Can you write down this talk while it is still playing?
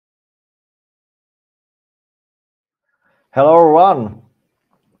Hello, everyone.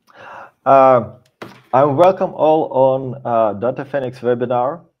 I welcome all on Data Phoenix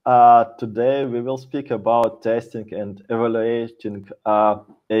webinar. Today, we will speak about testing and evaluating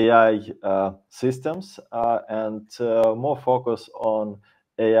AI systems and more focus on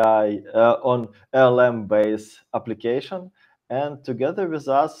AI, on LLM-based application. And together with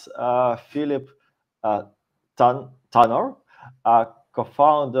us, Philip Tanner,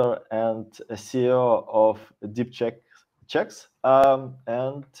 co-founder and CEO of Deepchecks,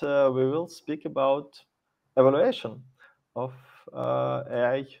 and we will speak about evaluation of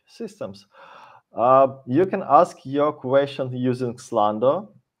AI systems. You can ask your question using Slander.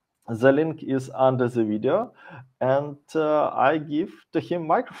 The link is under the video, and I give to him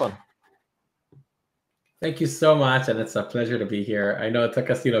microphone. Thank you so much, and it's a pleasure to be here. I know it took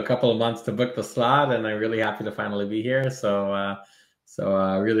us, a couple of months to book the slot, and I'm really happy to finally be here. So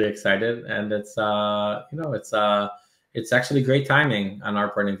really excited, and it's actually great timing on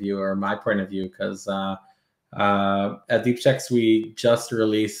our point of view, or my point of view, because at Deepchecks we just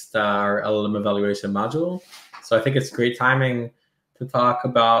released our LLM evaluation module. So I think it's great timing to talk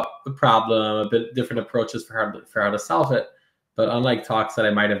about the problem, a bit different approaches for how to solve it. But unlike talks that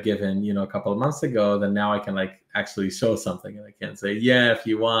I might have given, a couple of months ago, then now I can actually show something, and I can't say, yeah, if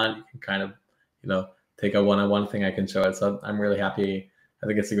you want, you can kind of, take a one-on-one thing. I can show it. So I'm really happy. I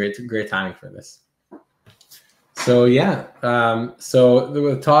think it's a great timing for this. So yeah, so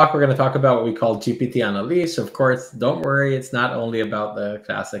the talk, we're going to talk about what we call GPT on a leash. Of course, don't worry, it's not only about the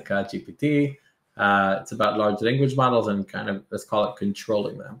classic GPT. It's about large language models and kind of, let's call it,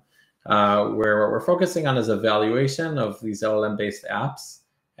 controlling them. Where what we're focusing on is evaluation of these LLM-based apps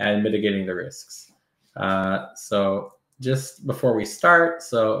and mitigating the risks. So just before we start,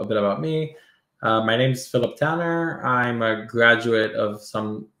 so a bit about me. My name is Philip Tanner. I'm a graduate of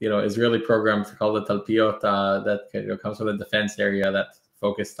some Israeli program called the Talpiot that comes from the defense area that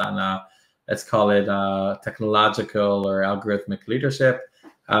focused on, let's call it technological or algorithmic leadership.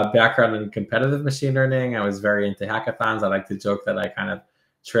 Background in competitive machine learning. I was very into hackathons. I like to joke that I kind of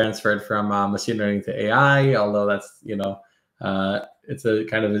transferred from machine learning to AI, although that's, it's a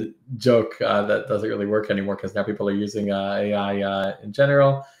kind of a joke that doesn't really work anymore because now people are using AI in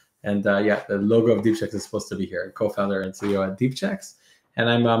general. And yeah, the logo of Deepchecks is supposed to be here, co-founder and CEO at Deepchecks. And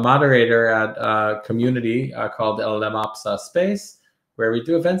I'm a moderator at a community called LLM-Ops Space, where we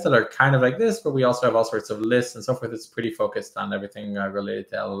do events that are kind of like this, but we also have all sorts of lists and so forth. It's pretty focused on everything related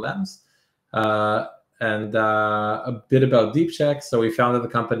to LLMs. And a bit about Deepchecks. So we founded the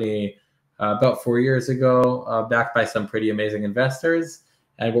company about 4 years ago, backed by some pretty amazing investors.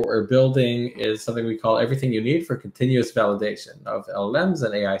 And what we're building is something we call everything you need for continuous validation of LLMs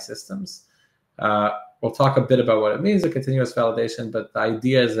and AI systems. We'll talk a bit about what it means, a continuous validation, but the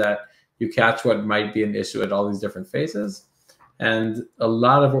idea is that you catch what might be an issue at all these different phases. And a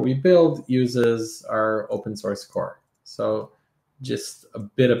lot of what we build uses our open source core. So just a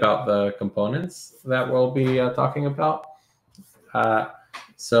bit about the components that we'll be talking about.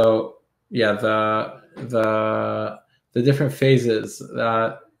 So yeah, the different phases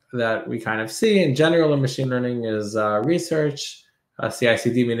that we kind of see in general in machine learning is research,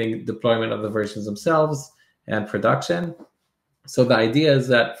 CI/CD, meaning deployment of the versions themselves, and production. So the idea is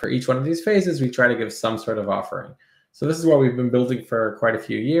that for each one of these phases, we try to give some sort of offering. So this is what we've been building for quite a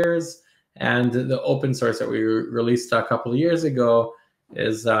few years. And the open source that we released a couple of years ago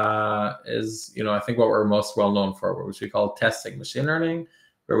is I think what we're most well known for, which we call testing machine learning,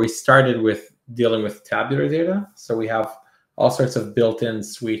 where we started with dealing with tabular data. So we have all sorts of built-in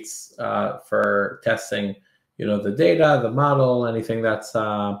suites for testing, the data, the model, anything that's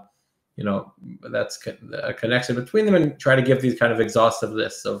that's a connection between them, and try to give these kind of exhaustive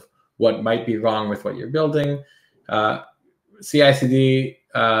lists of what might be wrong with what you're building. CI/CD,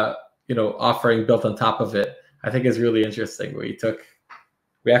 offering built on top of it, I think is really interesting. We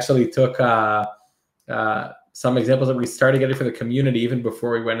actually took some examples that we started getting for the community even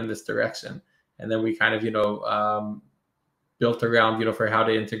before we went in this direction, and then we kind of built around for how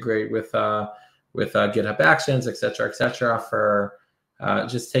to integrate with GitHub Actions, et cetera, for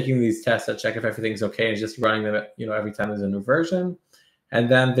just taking these tests to check if everything's okay and just running them every time there's a new version. And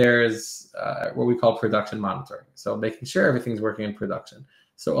then there's what we call production monitoring. So making sure everything's working in production.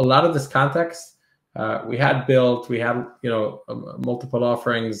 So a lot of this context we had multiple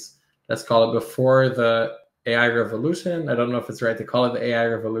offerings, let's call it before the AI revolution. I don't know if it's right to call it the AI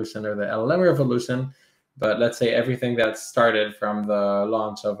revolution or the LLM revolution, but let's say everything that started from the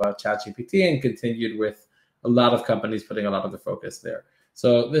launch of ChatGPT and continued with a lot of companies putting a lot of the focus there.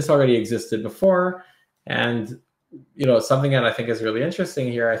 So this already existed before. And something that I think is really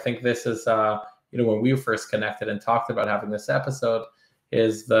interesting here, I think this is when we first connected and talked about having this episode,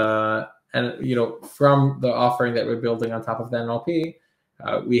 is from the offering that we're building on top of the NLP,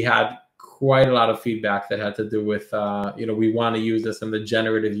 we had quite a lot of feedback that had to do with, we want to use this in the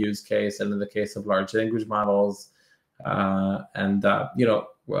generative use case and in the case of large language models. We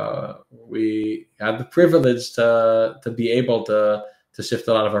had the privilege to be able to shift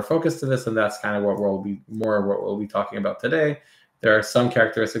a lot of our focus to this, and that's kind of what we'll be talking about today. There are some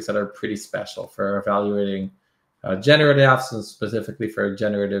characteristics that are pretty special for evaluating generative apps, and specifically for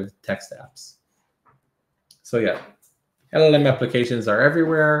generative text apps. So yeah, LLM applications are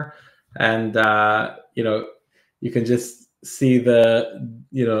everywhere, and you can just see the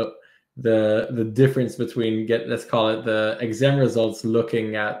difference between let's call it the exam results,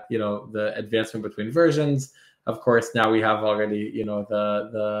 looking at the advancement between versions. Of course, now we have already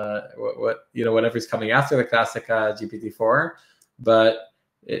whatever's coming after the classic GPT-4, but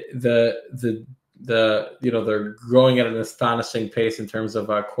they're growing at an astonishing pace in terms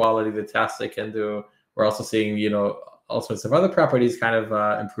of quality of the tasks they can do. We're also seeing all sorts of other properties kind of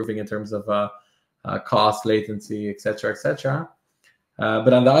improving in terms of cost, latency, etc., etc.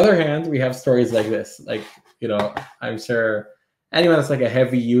 But on the other hand, we have stories like this. Like, I'm sure anyone that's like a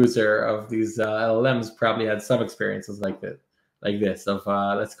heavy user of these LLMs probably had some experiences like this of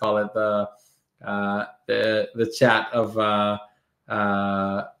let's call it the chat of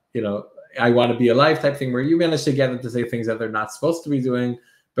I want to be alive type thing, where you manage to get them to say things that they're not supposed to be doing,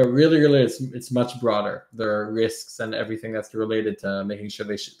 but really it's much broader. There are risks and everything that's related to making sure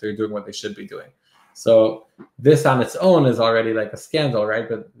they're doing what they should be doing. So this on its own is already like a scandal, right?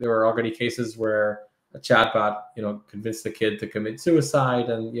 But there were already cases where a chatbot, convinced the kid to commit suicide.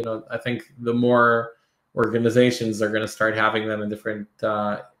 And, I think the more organizations are going to start having them in different,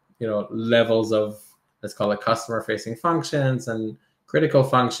 levels of, let's call it customer facing functions and critical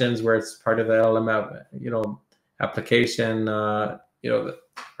functions, where it's part of the LLM, application, or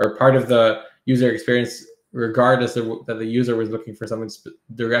part of the user experience, regardless of that the user was looking for something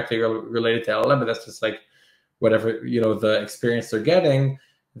directly related to LLM, but that's just like whatever, the experience they're getting,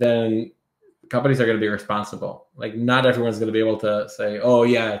 then companies are going to be responsible. Like, not everyone's going to be able to say, oh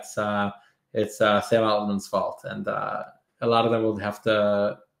yeah, it's Sam Altman's fault. And a lot of them will have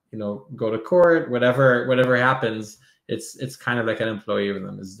to, go to court, whatever happens. It's kind of like an employee of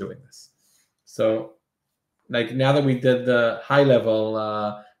them is doing this. So like, now that we did the high level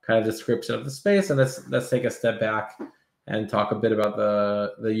kind of description of the space, and let's take a step back and talk a bit about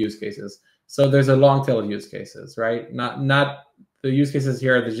the use cases. So there's a long tail of use cases, right? Not the use cases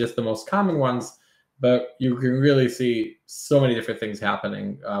here are just the most common ones, but you can really see so many different things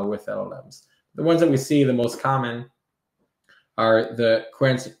happening with LLMs. The ones that we see the most common are the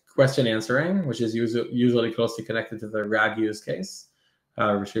question answering, which is usually closely connected to the RAG use case,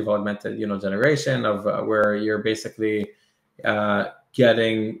 retrieval augmented generation, of where you're basically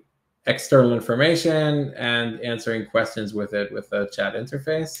getting external information and answering questions with it with a chat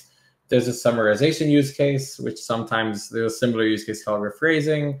interface. There's a summarization use case, which sometimes there's a similar use case called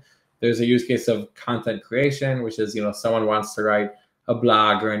rephrasing. There's a use case of content creation, which is, someone wants to write a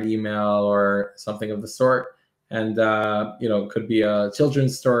blog or an email or something of the sort. And, could be a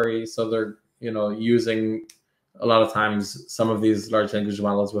children's story. So they're, using a lot of times some of these large language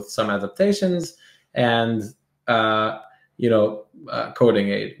models with some adaptations and, coding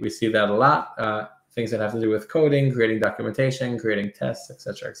aid. We see that a lot. Things that have to do with coding, creating documentation, creating tests,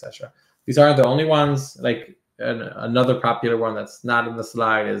 etc., etc. These aren't the only ones. Like another popular one that's not in the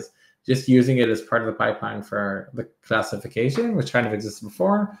slide is just using it as part of the pipeline for the classification, which kind of exists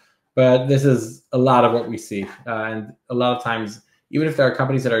before. But this is a lot of what we see. And a lot of times, even if there are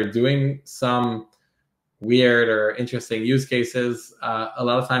companies that are doing some weird or interesting use cases, a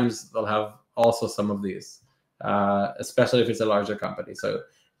lot of times they'll have also some of these, especially if it's a larger company. So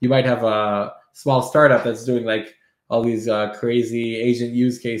you might have a small startup that's doing like all these crazy agent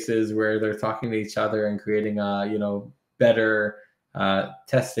use cases where they're talking to each other and creating a better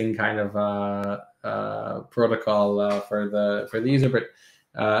testing kind of protocol for the user. But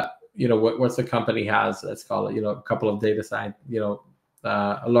once the company has, let's call it, a couple of data science,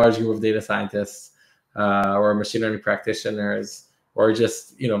 a large group of data scientists or machine learning practitioners, or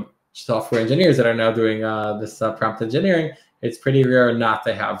just software engineers that are now doing this prompt engineering, it's pretty rare not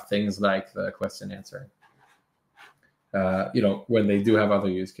to have things like the question answering. When they do have other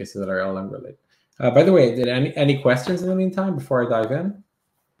use cases that are LLM related. By the way, did any questions in the meantime before I dive in?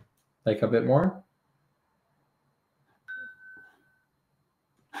 Like a bit more?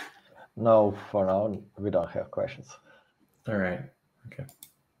 No, for now we don't have questions. All right. Okay.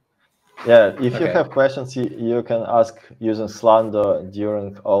 Yeah, if you have questions, you can ask using Slander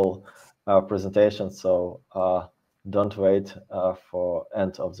during all presentation, so don't wait for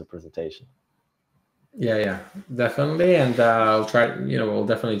end of the presentation. Yeah, definitely, and I'll try. We'll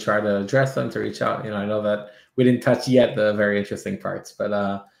definitely try to address them, to reach out. I know that we didn't touch yet the very interesting parts,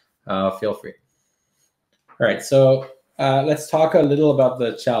 but feel free. All right, so let's talk a little about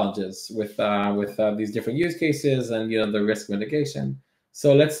the challenges with these different use cases and the risk mitigation.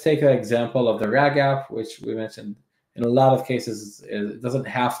 So let's take an example of the RAG app, which we mentioned. In a lot of cases, it doesn't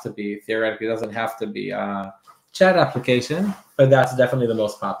have to be, theoretically, it doesn't have to be a chat application, but that's definitely the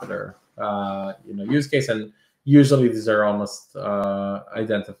most popular use case, and usually these are almost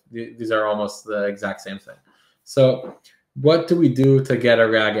identical. These are almost the exact same thing. So what do we do to get a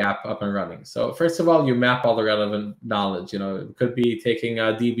RAG app up and running? So first of all, you map all the relevant knowledge. It could be taking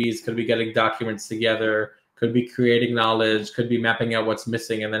DBs, could be getting documents together, could be creating knowledge, could be mapping out what's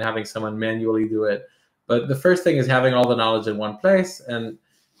missing and then having someone manually do it. But the first thing is having all the knowledge in one place, and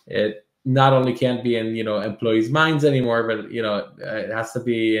it not only can't be in employees' minds anymore, but it has to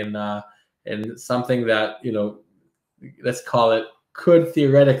be in something that let's call it, could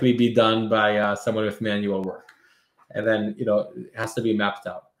theoretically be done by someone with manual work. And then it has to be mapped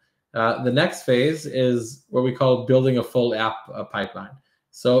out. The next phase is what we call building a full app pipeline.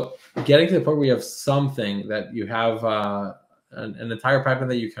 So getting to the point where you have something that you have an entire pipeline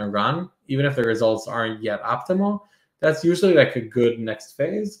that you can run, even if the results aren't yet optimal. That's usually like a good next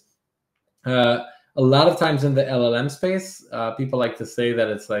phase. A lot of times in the LLM space, people like to say that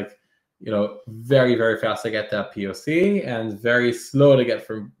it's like very, very fast to get that POC and very slow to get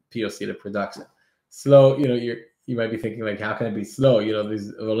from POC to production. Slow, you might be thinking like, how can it be slow? These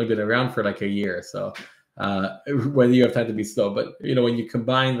have only been around for like a year. So whether you have time to be slow, but when you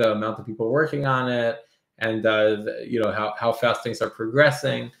combine the amount of people working on it and how fast things are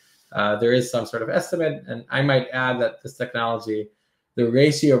progressing, there is some sort of estimate. And I might add that this technology, the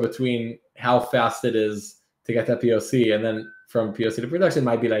ratio between how fast it is to get that POC and then from POC to production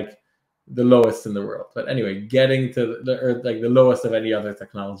might be like the lowest in the world. But anyway, getting to the lowest of any other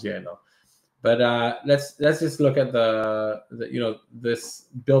technology I know. But let's just look at this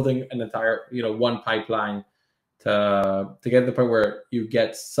building an entire one pipeline to get to the point where you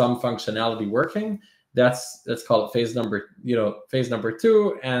get some functionality working. Let's call it phase number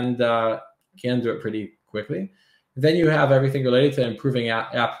 2, and can do it pretty quickly. Then you have everything related to improving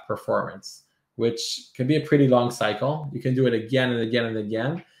app performance, which can be a pretty long cycle. You can do it again and again and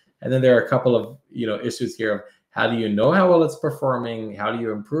again. And then there are a couple of issues here of how do you know how well it's performing? How do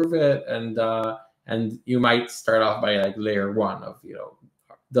you improve it? And you might start off by like layer 1 of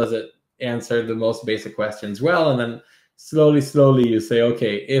does it answer the most basic questions well? And then slowly you say,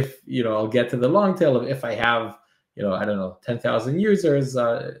 okay, if I'll get to the long tail of if I have I don't know 10,000 users,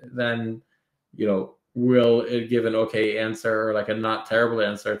 then will it give an okay answer or like a not terrible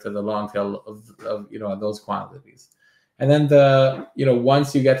answer to the long tail of those quantities. And then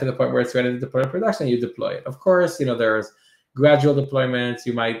once you get to the point where it's ready to deploy to production, you deploy it. Of course, there's gradual deployments.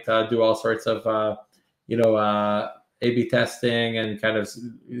 You might do all sorts of A/B testing and kind of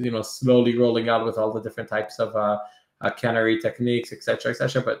slowly rolling out with all the different types of canary techniques, etc.,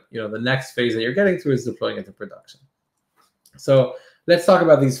 etc. But the next phase that you're getting to is deploying it to production. So let's talk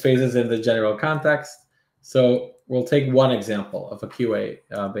about these phases in the general context. So we'll take one example of a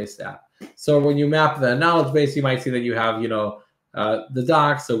QA-based app. So when you map the knowledge base, you might see that you have, the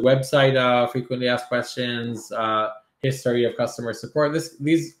docs, a website, frequently asked questions, history of customer support.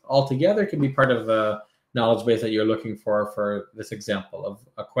 These all together can be part of the knowledge base that you're looking for this example of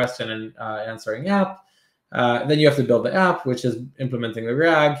a question and answering app. Then you have to build the app, which is implementing the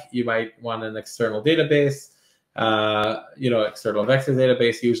RAG. You might want an external database, external vector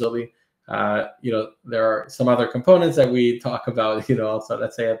database usually. There are some other components that we talk about, also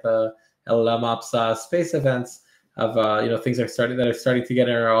let's say at the LLM-ops space events of, things that are starting to get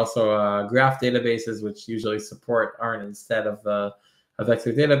in are also graph databases, which usually support ARN instead of a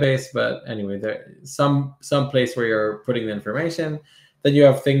vector database. But anyway, there's some place where you're putting the information. Then you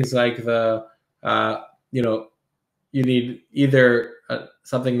have things like you need either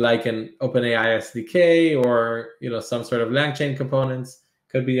something like an OpenAI SDK or, some sort of LangChain components.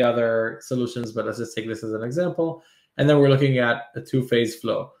 Could be other solutions, but let's just take this as an example. And then we're looking at a 2-phase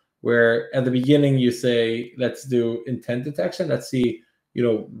flow, where at the beginning you say, let's do intent detection. Let's see,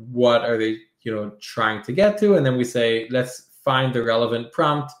 what are they, trying to get to? And then we say, let's find the relevant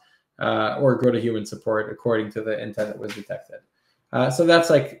prompt or go to human support according to the intent that was detected. So that's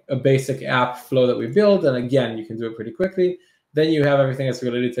like a basic app flow that we build. And again, you can do it pretty quickly. Then you have everything that's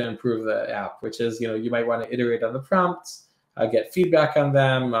related to improve the app, which is, you might want to iterate on the prompts, get feedback on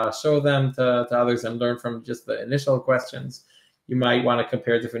them, show them to others and learn from just the initial questions. You might want to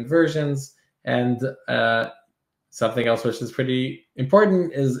compare different versions. And something else which is pretty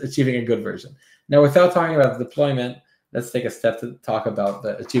important is achieving a good version. Now, without talking about the deployment, let's take a step to talk about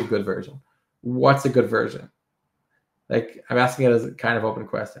the achieve good version. What's a good version? Like, I'm asking it as a kind of open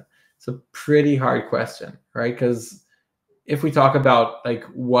question. It's a pretty hard question, right? Because if we talk about like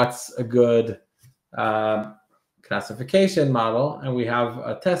what's a good classification model, and we have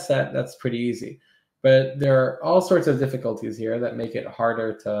a test set, that's pretty easy. But there are all sorts of difficulties here that make it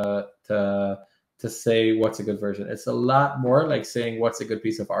harder to say what's a good version. It's a lot more like saying what's a good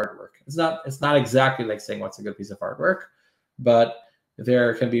piece of artwork. It's not exactly like saying what's a good piece of artwork, but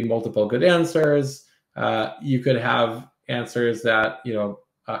there can be multiple good answers. You could have answers that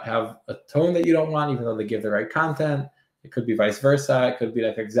have a tone that you don't want, even though they give the right content. It could be vice versa. It could be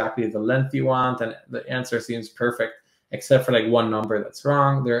like exactly the length you want, and the answer seems perfect, except for like one number that's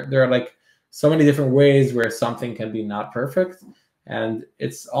wrong. There are like so many different ways where something can be not perfect, and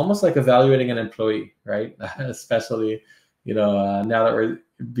it's almost like evaluating an employee, right? Especially, now that we're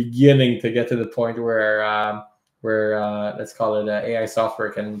beginning to get to the point where let's call it AI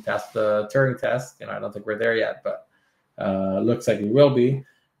software can pass the Turing test. I don't think we're there yet, but looks like we will be.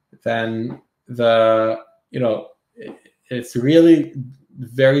 Then it's really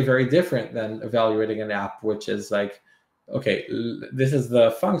very, very different than evaluating an app, which is like, okay, this is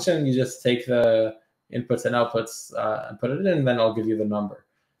the function. You just take the inputs and outputs and put it in, and then I'll give you the number.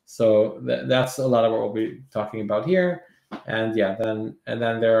 So that's a lot of what we'll be talking about here. And yeah, then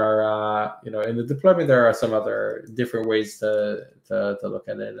there are, in the deployment, there are some other different ways to look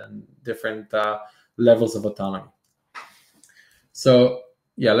at it and different levels of autonomy. So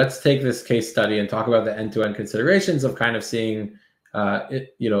yeah, let's take this case study and talk about the end-to-end considerations of kind of seeing,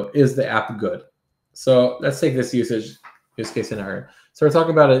 is the app good? So let's take this use case scenario. So we're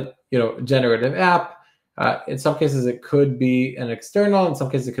talking about a generative app. In some cases, it could be an external. In some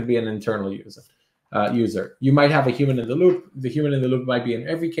cases, it could be an internal user. You might have a human in the loop. The human in the loop might be in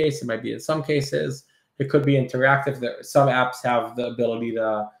every case. It might be in some cases. It could be interactive. Some apps have the ability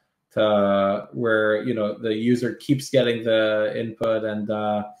to where the user keeps getting the input, and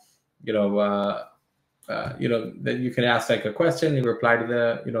that you can ask like a question, you reply to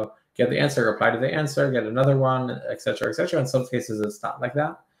the get the answer, reply to the answer, get another one, etc., etc. In some cases, it's not like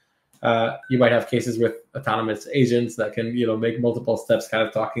that. You might have cases with autonomous agents that can make multiple steps, kind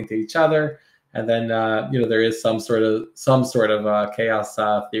of talking to each other, and then there is some sort of chaos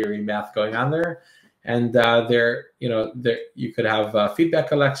theory math going on there. And there you could have feedback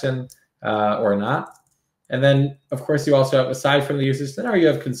collection or not. And then, of course, you also have, aside from the user scenario, you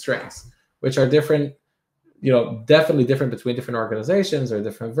have constraints, which are different, definitely different between different organizations or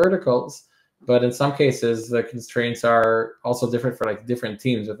different verticals. But in some cases, the constraints are also different for like different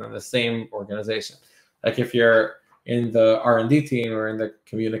teams within the same organization. Like if you're in the R&D team or in the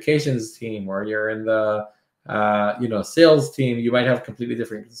communications team, or you're in the sales team, you might have completely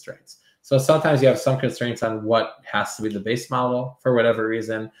different constraints. So sometimes you have some constraints on what has to be the base model for whatever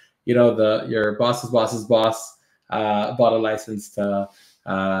reason. Your boss's boss's boss bought a license to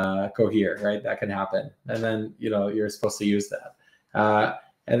Cohere, right? That can happen, and then you're supposed to use that.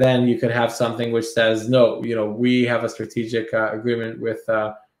 And then you could have something which says, no, we have a strategic agreement with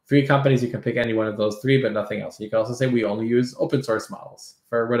 3 companies. You can pick any one of those 3, but nothing else. You can also say we only use open source models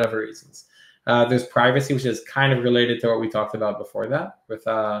for whatever reasons. There's privacy, which is kind of related to what we talked about before that with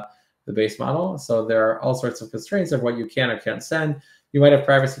the base model. So there are all sorts of constraints of what you can or can't send. You might have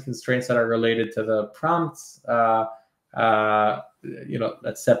privacy constraints that are related to the prompts.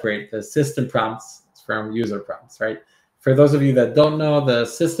 Let's separate the system prompts from user prompts, right? For those of you that don't know, the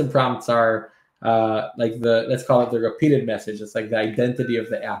system prompts are like let's call it the repeated message. It's like the identity of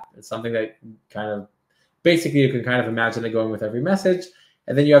the app. It's something that kind of, basically you can kind of imagine it going with every message.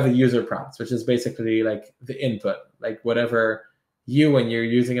 And then you have the user prompts, which is basically like the input, like whatever when you're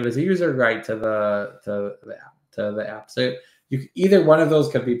using it as a user, write to the app. So either one of those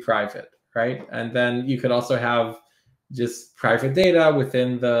could be private, right? And then you could also have just private data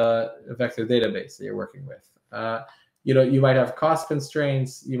within the vector database that you're working with. You might have cost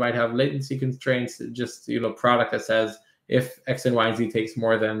constraints. You might have latency constraints. Just product that says if X and Y and Z takes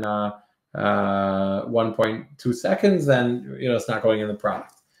more than 1.2 seconds, then it's not going in the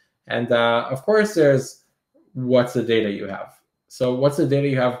product. And of course, there's what's the data you have. So what's the data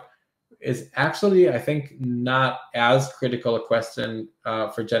you have is actually, I think, not as critical a question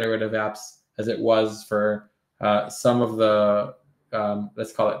for generative apps as it was for some of the,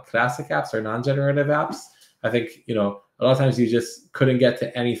 let's call it classic apps or non-generative apps. I think, a lot of times you just couldn't get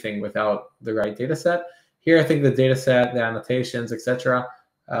to anything without the right data set. Here, I think the data set, the annotations, etc.,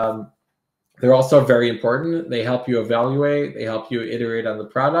 They're also very important. They help you evaluate. They help you iterate on the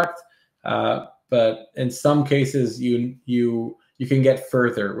product. But in some cases, you can get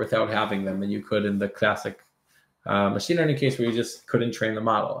further without having them than you could in the classic machine learning case, where you just couldn't train the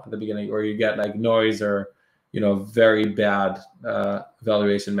model at the beginning, or you get like noise or very bad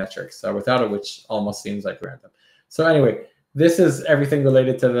evaluation metrics without it, which almost seems like random. So anyway, this is everything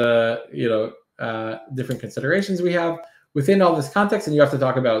related to the different considerations we have within all this context, and you have to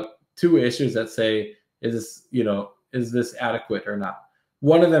talk about two issues that say, is this adequate or not?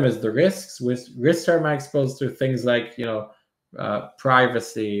 One of them is the risks. With risks are exposed to things like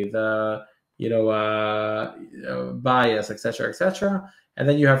privacy, the bias, etc., etc. And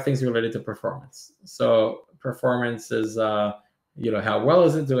then you have things related to performance. So performance is how well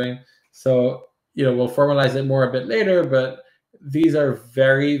is it doing? So we'll formalize it more a bit later, but these are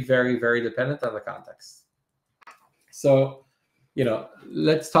very, very, very dependent on the context. So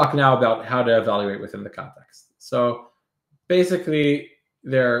let's talk now about how to evaluate within the context. So basically,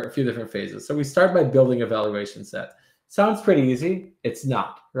 there are a few different phases. So we start by building evaluation set. Sounds pretty easy. It's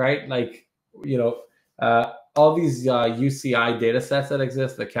not, right? Like, all these UCI data sets that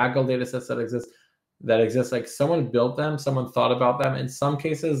exist, the Kaggle data sets that exist, like someone built them, someone thought about them. In some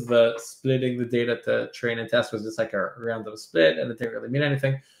cases, the splitting the data to train and test was just like a random split, and it didn't really mean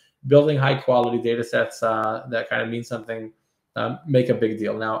anything. Building high quality data sets that kind of mean something make a big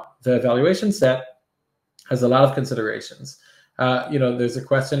deal. Now, the evaluation set has a lot of considerations. There's a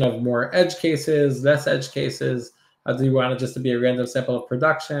question of more edge cases, less edge cases. Do you want it just to be a random sample of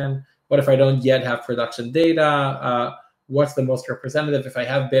production? What if I don't yet have production data? What's the most representative? If I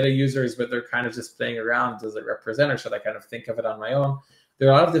have beta users, but they're kind of just playing around, does it represent, or should I kind of think of it on my own? There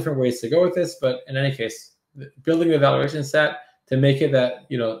are a lot of different ways to go with this, but in any case, building the evaluation set to make it that,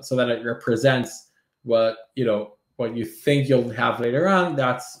 so that it represents what you think you'll have later on,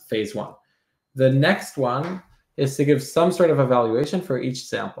 that's phase one. The next one is to give some sort of evaluation for each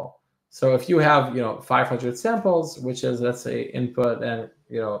sample. So if you have 500 samples, which is, let's say, input and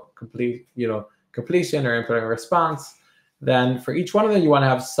completion or input and response, then for each one of them you want to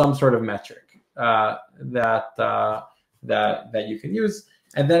have some sort of metric that you can use,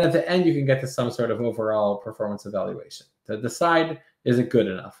 and then at the end you can get to some sort of overall performance evaluation to decide, is it good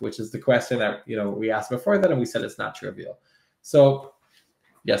enough, which is the question that we asked before that, and we said it's not trivial. So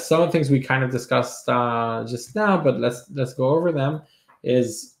yes, some of the things we kind of discussed just now, but let's go over them.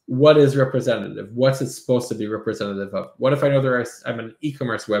 Is what is representative? What's it supposed to be representative of? What if I know I'm an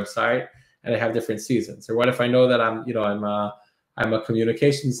e-commerce website and I have different seasons? Or what if I know that I'm a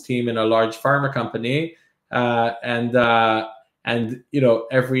communications team in a large pharma company, and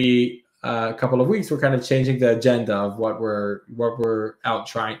every couple of weeks we're kind of changing the agenda of what we're out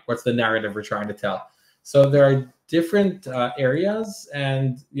trying, what's the narrative we're trying to tell. So there are different areas,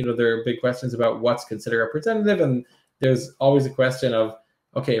 and there are big questions about what's considered representative, and there's always a question of,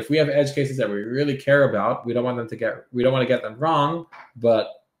 okay, if we have edge cases that we really care about, we don't want to get them wrong, but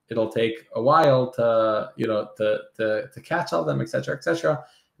it'll take a while to catch all them, et cetera,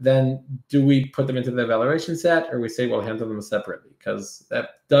 then do we put them into the evaluation set, or we say we'll handle them separately? Because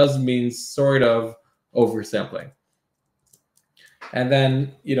that does mean sort of oversampling. And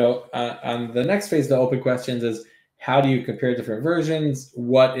then, on the next phase, the open questions is, how do you compare different versions?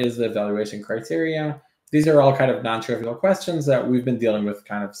 What is the evaluation criteria? These are all kind of non-trivial questions that we've been dealing with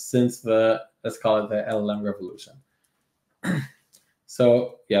kind of since let's call it the LLM revolution.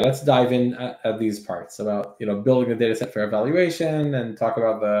 So yeah, let's dive in at these parts about, building a data set for evaluation, and talk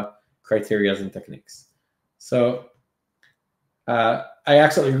about the criteria and techniques. So I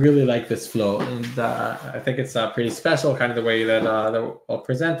actually really like this flow, and I think it's pretty special, kind of the way that I'll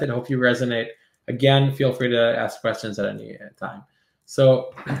present it. I hope you resonate. Again, feel free to ask questions at any time.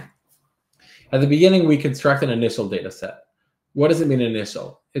 So at the beginning, we construct an initial data set. What does it mean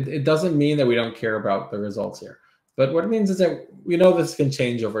initial? It doesn't mean that we don't care about the results here. But what it means is that we know this can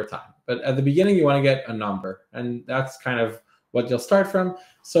change over time. But at the beginning, you want to get a number. And that's kind of what you'll start from.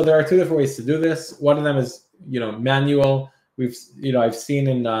 So there are two different ways to do this. One of them is, manual. I've seen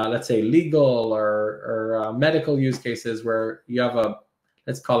in, let's say, legal or medical use cases where you have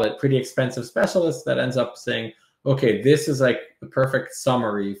let's call it pretty expensive specialist that ends up saying, okay, this is like the perfect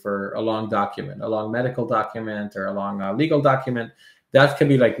summary for a long document, a long medical document, or a long legal document. That can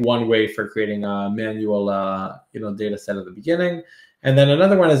be like one way for creating a manual, data set at the beginning. And then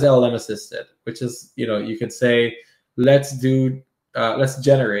another one is LLM assisted, which is, you could say, let's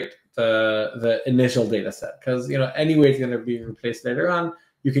generate the initial data set, because anyway it's going to be replaced later on.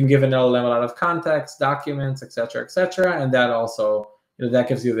 You can give an LLM a lot of context, documents, et cetera, and that also, that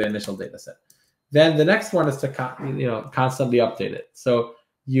gives you the initial data set. Then the next one is to constantly update it. So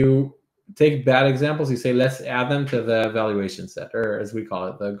you take bad examples, you say, let's add them to the evaluation set, or as we call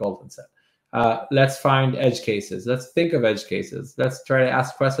it, the golden set. Let's find edge cases. Let's think of edge cases. Let's try to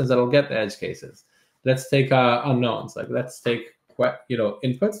ask questions that'll get the edge cases. Let's take unknowns. Like let's take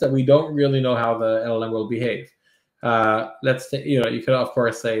inputs that we don't really know how the LLM will behave. You could of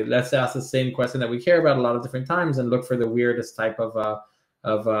course say, let's ask the same question that we care about a lot of different times and look for the weirdest type of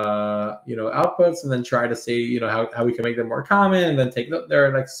outputs, and then try to see how we can make them more common, and then there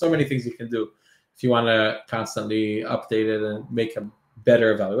are like so many things you can do if you want to constantly update it and make a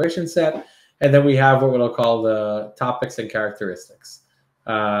better evaluation set. And then we have what we'll call the topics and characteristics,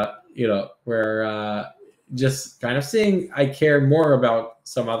 where just kind of seeing, I care more about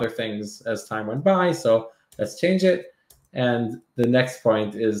some other things as time went by, so let's change it. And the next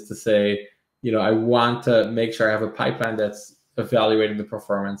point is to say, I want to make sure I have a pipeline that's evaluating the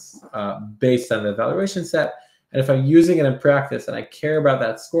performance based on the evaluation set. And if I'm using it in practice and I care about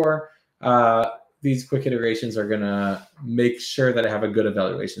that score, these quick iterations are going to make sure that I have a good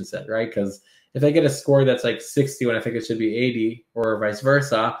evaluation set, right? Because if I get a score that's like 60 when I think it should be 80, or vice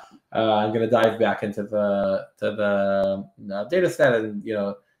versa, I'm going to dive back into the data set and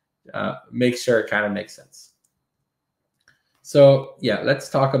make sure it kind of makes sense. So yeah, let's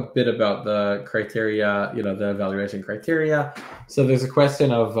talk a bit about the criteria, the evaluation criteria. So there's a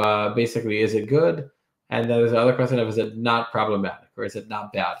question of basically, is it good? And then there's another question of, is it not problematic, or is it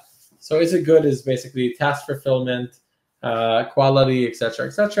not bad? So is it good is basically task fulfillment, quality, et cetera,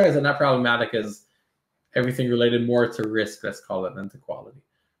 et cetera. Is it not problematic is everything related more to risk, let's call it, than to quality.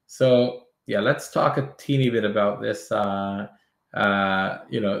 So yeah, let's talk a teeny bit about this,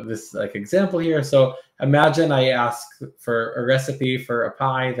 this like example here. So imagine I ask for a recipe for a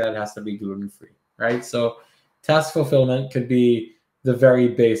pie that has to be gluten-free, right? So task fulfillment could be the very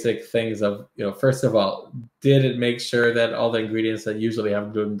basic things of, first of all, did it make sure that all the ingredients that usually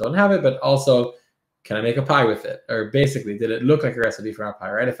have gluten don't have it, but also, can I make a pie with it? Or basically, did it look like a recipe for a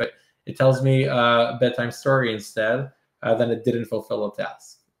pie, right? If it tells me a bedtime story instead, then it didn't fulfill a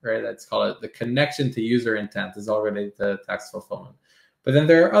task, right? Let's call it the connection to user intent is all related to task fulfillment. But then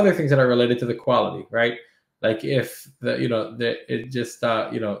there are other things that are related to the quality, right? Like if the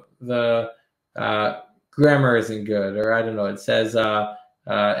grammar isn't good, or I don't know, it says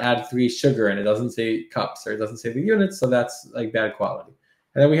add 3 sugar and it doesn't say cups, or it doesn't say the units, so that's like bad quality.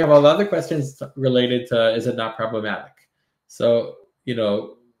 And then we have all the other questions related to, is it not problematic? So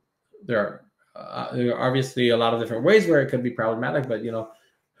there are obviously a lot of different ways where it could be problematic, but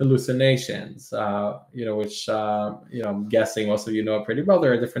hallucinations, which I'm guessing most of you know pretty well.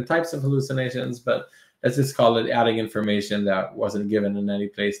 There are different types of hallucinations, but let's just call it adding information that wasn't given in any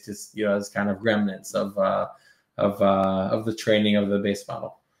place, just as kind of remnants of the training of the base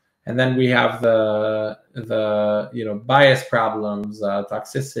model. And then we have the bias problems,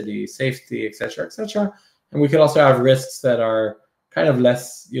 toxicity, safety, et cetera, et cetera. And we could also have risks that are kind of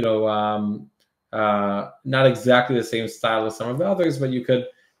less, not exactly the same style as some of the others, but you could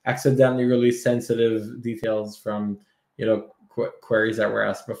accidentally release sensitive details from, queries that were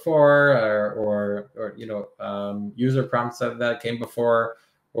asked before, or user prompts that came before,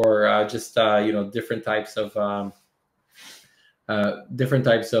 or just different types of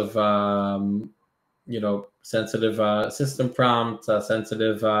sensitive system prompt,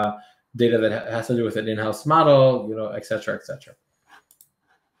 sensitive data that has to do with an in-house model, et cetera, et cetera.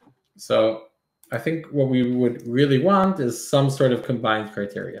 So I think what we would really want is some sort of combined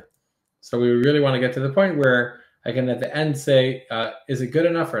criteria. So we really want to get to the point where I can at the end say, is it good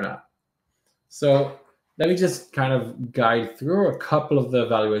enough or not? So let me just kind of guide through a couple of the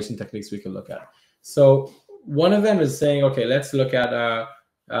evaluation techniques we can look at. So one of them is saying, okay, let's look at,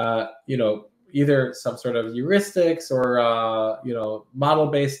 either some sort of heuristics or,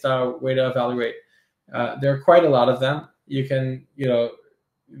 model-based way to evaluate. There are quite a lot of them. You can,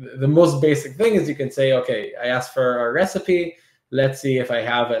 the most basic thing is you can say, okay, I asked for a recipe. Let's see if I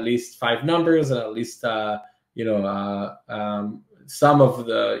have at least 5 numbers and at least, some of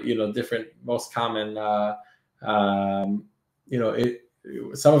the, different most common,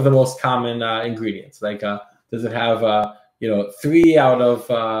 some of the most common ingredients. Like, does it have, 3 out of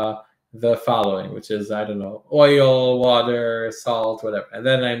the following, which is, I don't know, oil, water, salt, whatever. And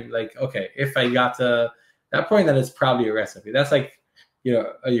then I'm like, okay, if I got to that point, then it's probably a recipe. That's like,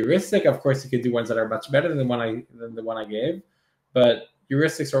 a heuristic. Of course, you could do ones that are much better than the one I gave, but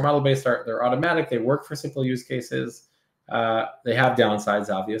heuristics or model-based they're automatic. They work for simple use cases. They have downsides,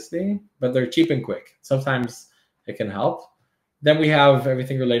 obviously, but they're cheap and quick. Sometimes it can help. Then we have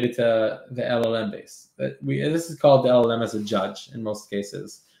everything related to the LLM-based. This is called the LLM as a judge in most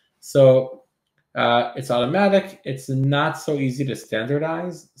cases. So it's automatic. It's not so easy to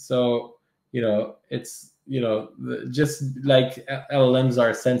standardize. So it's, just like LLMs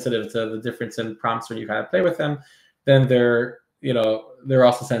are sensitive to the difference in prompts when you kind of play with them, then they're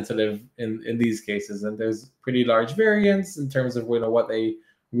also sensitive in these cases. And there's pretty large variance in terms of what they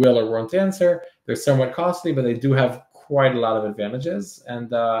will or won't answer. They're somewhat costly, but they do have quite a lot of advantages.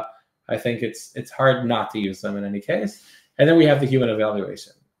 And I think it's hard not to use them in any case. And then we have the human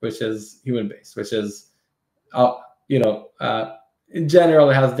evaluation, which is human-based, which is, in general,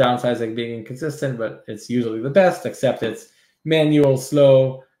 it has downsides like being inconsistent, but it's usually the best, except it's manual,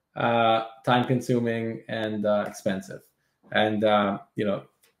 slow, time-consuming, and expensive. And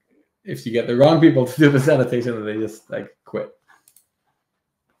if you get the wrong people to do this annotation, then they just like quit.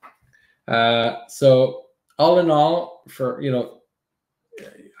 So all in all, for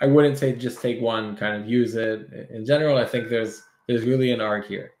I wouldn't say just take one, kind of use it. In general, I think there's really an art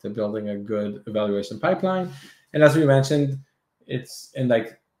here to building a good evaluation pipeline. And as we mentioned, it's in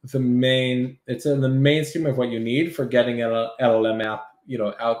the mainstream of what you need for getting an LLM app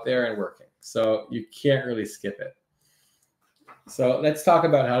out there and working. So you can't really skip it. So let's talk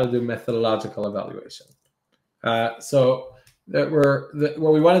about how to do methodological evaluation. So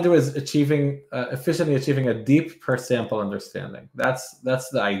what we want to do is efficiently achieving a deep per sample understanding. That's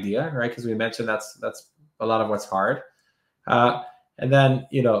the idea, right? Because we mentioned that's a lot of what's hard. And then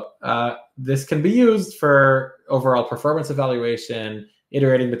this can be used for overall performance evaluation,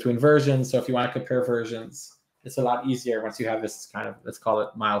 iterating between versions. So if you want to compare versions, it's a lot easier once you have this kind of, let's call it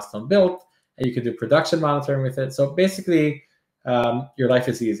milestone built, and you can do production monitoring with it. So basically, your life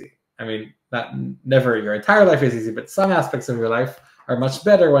is easy. I mean, never your entire life is easy, but some aspects of your life are much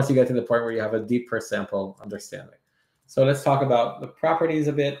better once you get to the point where you have a deep per sample understanding. So let's talk about the properties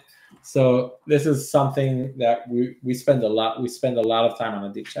a bit. So this is something that we spend a lot of time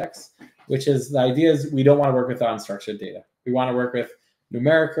on Deepchecks, which is the idea is we don't want to work with unstructured data. We want to work with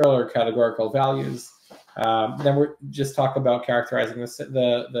numerical or categorical values. Then we're just talk about characterizing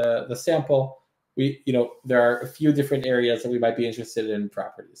the sample. There are a few different areas that we might be interested in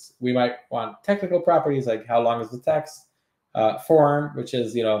properties. We might want technical properties like how long is the text, form, which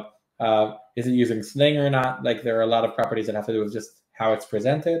is, is it using slang or not? Like there are a lot of properties that have to do with just how it's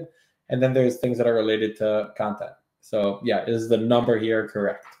presented. And then there's things that are related to content. So yeah, is the number here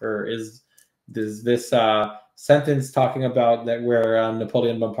correct? Or does this sentence talking about that where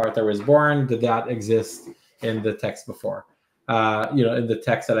Napoleon Bonaparte was born, did that exist in the text before? In the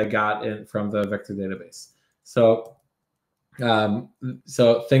text that I got from the vector database. So,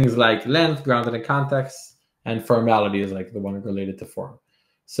 so things like length, grounded in context, and formality is like the one related to form.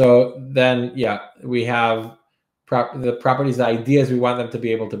 So then, yeah, we have the properties, the ideas, we want them to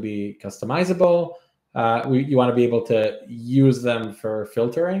be able to be customizable. You want to be able to use them for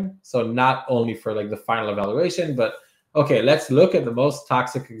filtering. So not only for like the final evaluation, but okay, let's look at the most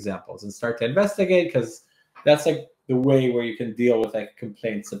toxic examples and start to investigate, because that's like the way where you can deal with like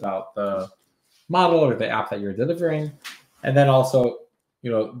complaints about the model or the app that you're delivering. And then also,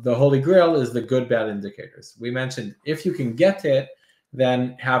 the holy grail is the good, bad indicators. We mentioned if you can get it,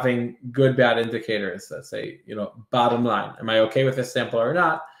 then having good, bad indicators that say, bottom line, am I okay with this sample or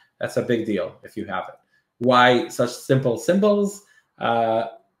not? That's a big deal if you have it. Why such simple symbols? A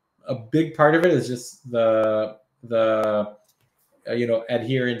big part of it is just the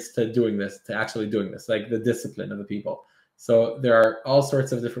adherence to doing this, to actually doing this, like the discipline of the people. So there are all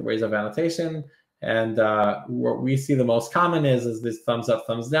sorts of different ways of annotation. And what we see the most common is this thumbs up,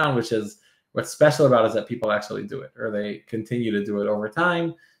 thumbs down, which is what's special about it is that people actually do it, or they continue to do it over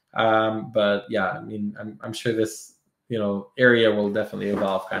time. But yeah, I mean, I'm sure this area will definitely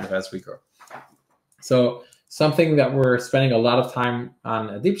evolve kind of as we grow. So something that we're spending a lot of time on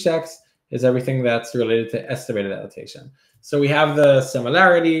at Deepchecks is everything that's related to estimated annotation. So we have the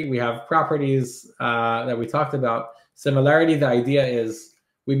similarity, we have properties that we talked about. Similarity, the idea is,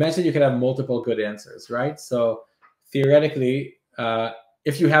 we mentioned you could have multiple good answers, right? So theoretically,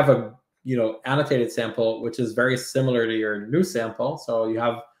 if you have a annotated sample, which is very similar to your new sample, so you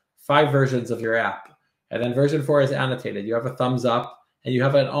have 5 versions of your app, and then version 4 is annotated, you have a thumbs up, and you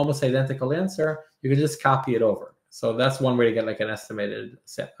have an almost identical answer, you can just copy it over. So that's one way to get like an estimated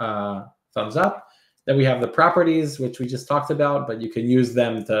thumbs up. Then we have the properties, which we just talked about, but you can use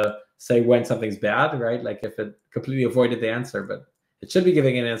them to say when something's bad, right? Like if it completely avoided the answer, but it should be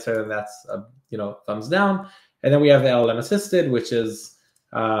giving an answer, then that's a thumbs down. And then we have the LLM assisted, which is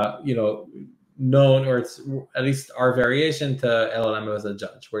known, or it's at least our variation to LLM as a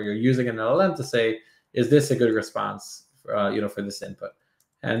judge, where you're using an LLM to say, is this a good response, for this input?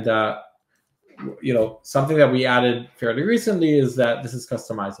 And something that we added fairly recently is that this is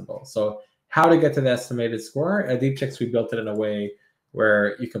customizable. So how to get to the estimated score at Deepchecks, we built it in a way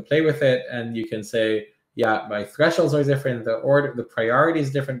where you can play with it and you can say, yeah, my thresholds are different, the order, the priority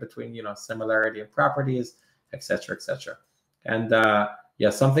is different between, you know, similarity and properties, etc., etc. And yeah,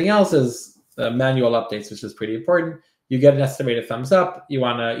 something else is manual updates, which is pretty important. You get an estimated thumbs up. You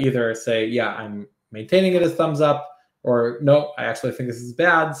want to either say, yeah, I'm maintaining it as thumbs up, or no, I actually think this is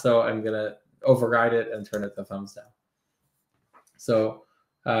bad, so I'm going to override it and turn it to thumbs down. So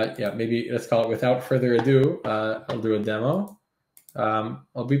yeah, maybe let's call it without further ado, I'll do a demo.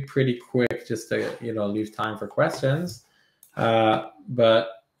 I'll be pretty quick just to, you know, leave time for questions. But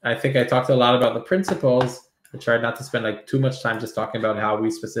I think I talked a lot about the principles. I tried not to spend like too much time just talking about how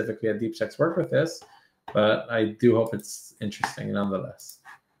we specifically at Deepchecks work with this, but I do hope it's interesting nonetheless.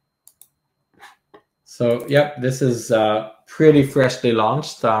 So, yep, this is pretty freshly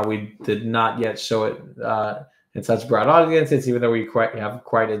launched. We did not yet show it in such broad audiences, even though we have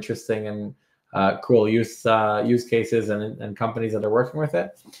quite interesting and cool use cases and companies that are working with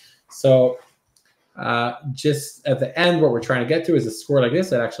it. So just at the end, what we're trying to get to is a score like this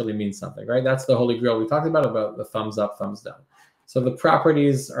that actually means something, right? That's the holy grail we talked about the thumbs up, thumbs down. So the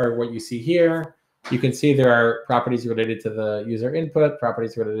properties are what you see here. You can see there are properties related to the user input,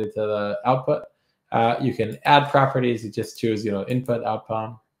 properties related to the output. You can add properties. You just choose, you know, input,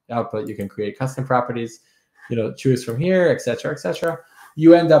 output. You can create custom properties, you know, choose from here, etc., etc.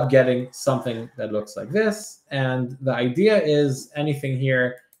 You end up getting something that looks like this. And the idea is anything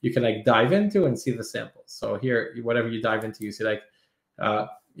here you can like dive into and see the samples. So here, whatever you dive into, you see like,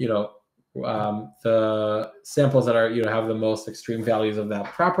 you know, the samples that are, you know, have the most extreme values of that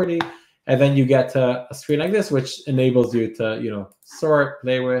property. And then you get to a screen like this, which enables you to, you know, sort,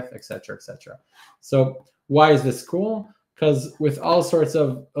 play with, etc., etc. So why is this cool? Because with all sorts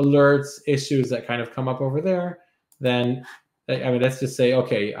of alerts, issues that kind of come up over there, then I mean, let's just say,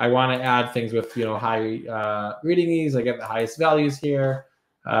 okay, I want to add things with, you know, high reading ease. I get the highest values here.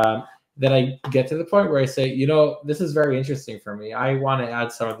 Then I get to the point where I say, you know, this is very interesting for me. I want to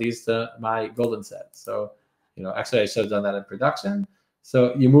add some of these to my golden set. So, you know, actually I should have done that in production.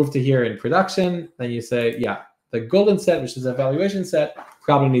 So you move to here in production, then you say, yeah, the golden set, which is an evaluation set,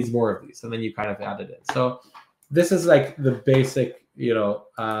 probably needs more of these. And then you kind of add it in. So this is like the basic, you know,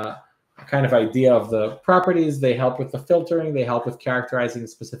 kind of idea of the properties. They help with the filtering. They help with characterizing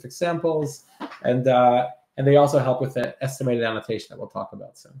specific samples. And they also help with the estimated annotation that we'll talk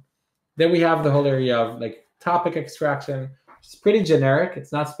about soon. Then we have the whole area of like topic extraction, which is pretty generic.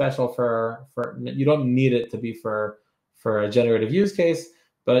 It's not special for you don't need it to be for a generative use case,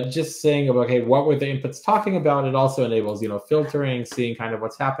 but just saying about, okay, what were the inputs talking about? It also enables, you know, filtering, seeing kind of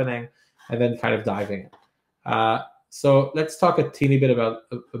what's happening, and then kind of diving in. So let's talk a teeny bit about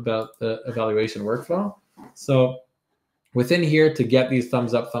the evaluation workflow. So within here, to get these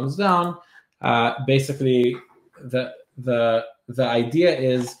thumbs up, thumbs down, basically the idea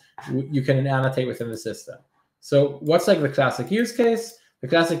is you can annotate within the system. So what's like the classic use case? The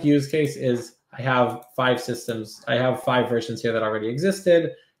classic use case is I have 5 systems. I have 5 versions here that already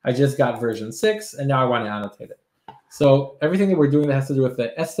existed. I just got version 6, and now I want to annotate it. So everything that we're doing that has to do with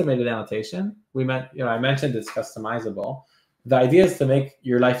the estimated annotation, I mentioned it's customizable. The idea is to make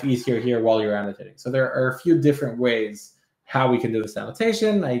your life easier here while you're annotating. So there are a few different ways how we can do this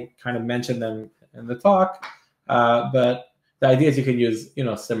annotation. I kind of mentioned them in the talk, but the idea is you can use, you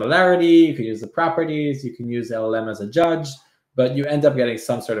know, similarity, you can use the properties, you can use LLM as a judge, but you end up getting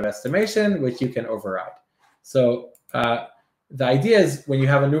some sort of estimation, which you can override. So the idea is when you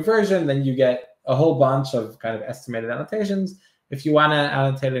have a new version, then you get a whole bunch of kind of estimated annotations. If you want to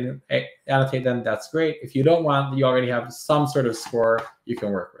annotate them, that's great. If you don't want, you already have some sort of score you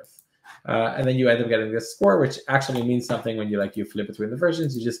can work with. And then you end up getting this score, which actually means something when you flip between the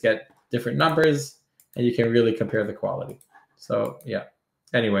versions. You just get different numbers, and you can really compare the quality. So yeah.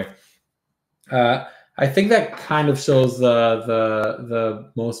 Anyway, I think that kind of shows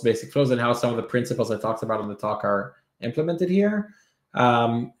the most basic flows and how some of the principles I talked about in the talk are implemented here.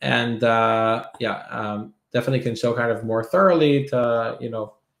 Definitely can show kind of more thoroughly to, you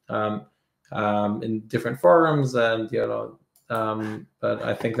know, in different forums, and, you know, but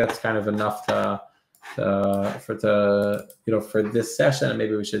I think that's kind of enough for this session, and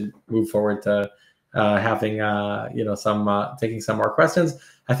maybe we should move forward to having, you know, taking some more questions.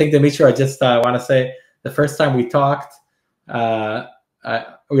 I think, Dimitri, I just want to say the first time we talked,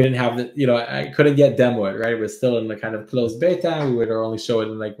 we didn't have the, you know, I couldn't yet demo it, right? It was still in the kind of closed beta. We would only show it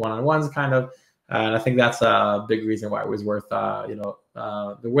in like one-on-ones kind of. And I think that's a big reason why it was worth, you know,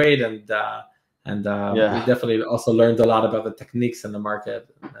 the wait. And yeah. We definitely also learned a lot about the techniques in the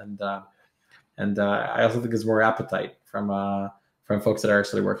market. And I also think there's more appetite from folks that are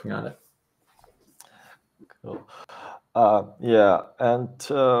actually working on it. Cool. Yeah, and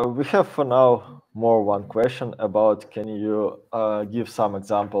we have for now more one question about, can you give some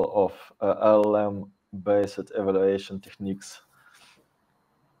example of LLM-based evaluation techniques?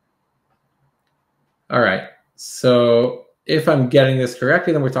 All right. So if I'm getting this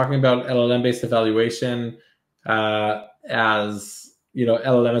correctly, then we're talking about LLM-based evaluation as,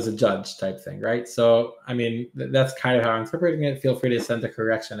 LLM as a judge type thing, right? So, I mean, that's kind of how I'm interpreting it. Feel free to send a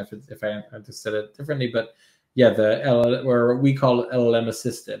correction if I understood it differently. But yeah, the LLM, or we call it LLM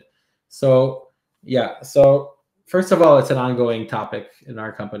assisted. So yeah, so first of all, it's an ongoing topic in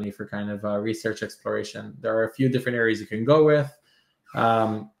our company for kind of research exploration. There are a few different areas you can go with.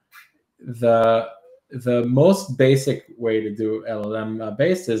 The most basic way to do LLM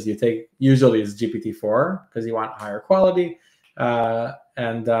based is usually is GPT-4 because you want higher quality or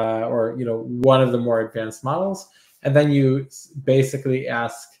one of the more advanced models, and then you basically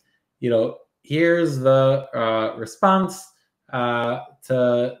ask, here's the response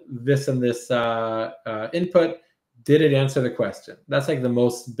to this and this input. Did it answer the question? That's like the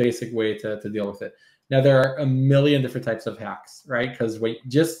most basic way to deal with it. Now, there are a million different types of hacks, right? Because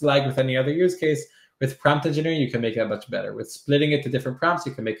just like with any other use case, with prompt engineering, you can make it much better. With splitting it to different prompts,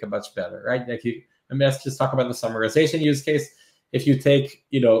 you can make it much better, right? Let's just talk about the summarization use case. If you take,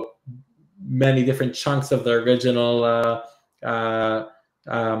 many different chunks of the original,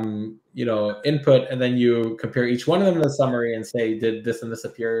 input, and then you compare each one of them in the summary and say, did this and this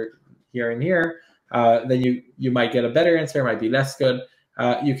appear here and here? Then you might get a better answer. It might be less good.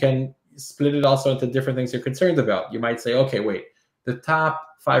 You can split it also into different things you're concerned about. You might say, okay, wait, the top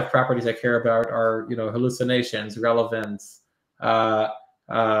 5 properties I care about are, hallucinations, relevance,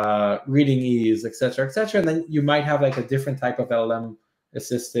 reading ease, etc., etc. And then you might have like a different type of LLM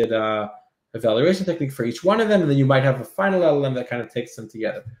assisted evaluation technique for each one of them. And then you might have a final LLM that kind of takes them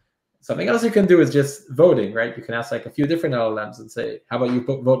together. Something else you can do is just voting, right? You can ask like a few different LLMs and say, how about you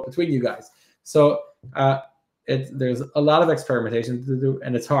vote between you guys? So there's a lot of experimentation to do,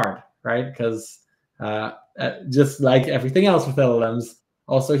 and it's hard, right? Because just like everything else with LLMs,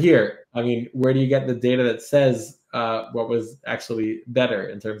 also here, I mean, where do you get the data that says what was actually better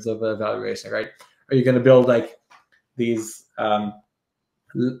in terms of evaluation, right? Are you going to build like these,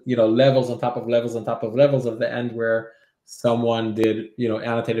 levels on top of levels on top of levels of the end where someone did,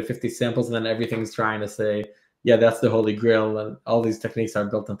 annotated 50 samples and then everything's trying to say, yeah, that's the holy grail, and all these techniques are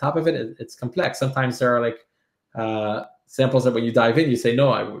built on top of it. It's complex. Sometimes there are like samples that when you dive in, you say, no,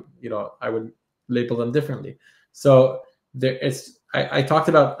 I would label them differently. So I talked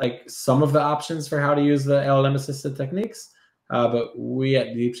about like some of the options for how to use the LLM assisted techniques, but we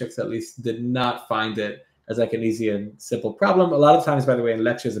at Deepchecks at least did not find it as like an easy and simple problem. A lot of times, by the way, in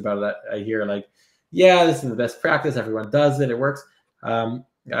lectures about that, I hear like, yeah, this is the best practice. Everyone does it. It works.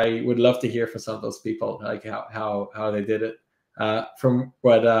 I would love to hear from some of those people, like how they did it. From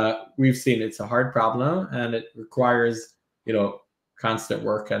what we've seen, it's a hard problem and it requires, constant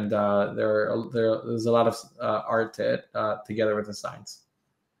work, and there's a lot of art to it, together with the science.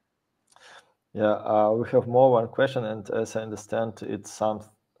 Yeah, we have more one question, and as I understand, it's some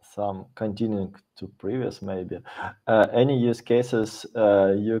continuing to previous maybe. Any use cases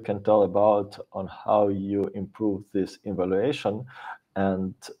you can tell about on how you improve this evaluation,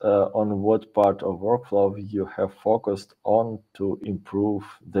 and on what part of workflow you have focused on to improve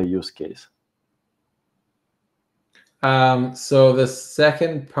the use case? So the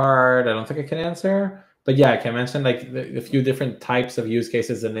second part, I don't think I can answer, but yeah, I can mention like a few different types of use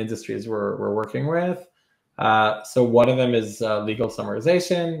cases and industries we're working with. So one of them is legal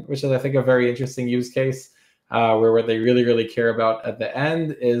summarization, which is, I think, a very interesting use case, where what they really, really care about at the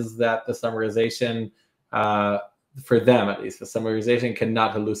end is that the summarization, for them at least, the summarization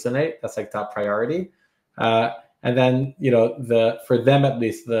cannot hallucinate. That's like top priority. And then, for them at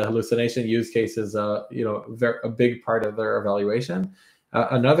least, the hallucination use case is a big part of their evaluation.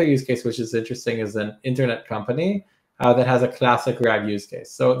 Another use case which is interesting is an internet company that has a classic RAG use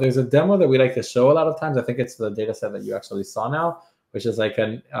case. So there's a demo that we like to show a lot of times. I think it's the data set that you actually saw now, which is like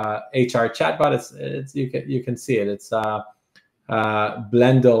an HR chatbot. It's you can see it. It's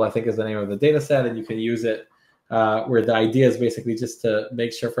Blendle, I think, is the name of the data set, and you can use it where the idea is basically just to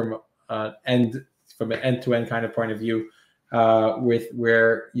make sure from an end-to-end kind of point of view, with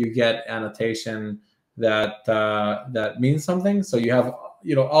where you get annotation that means something. So you have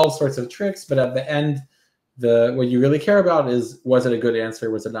all sorts of tricks, but at the end, what you really care about is, was it a good answer?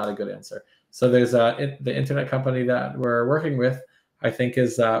 Was it not a good answer? So there's the internet company that we're working with, I think,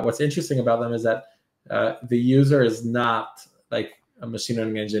 is what's interesting about them is that the user is not like a machine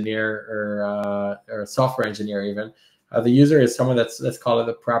learning engineer or a software engineer even. The user is someone let's call it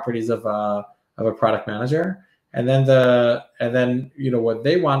the properties of a product manager. And then what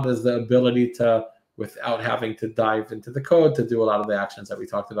they want is the ability to, without having to dive into the code, to do a lot of the actions that we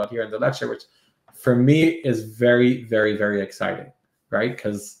talked about here in the lecture, which for me is very, very, very exciting, right?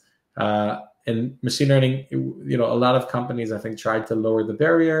 Because in machine learning, a lot of companies, I think, tried to lower the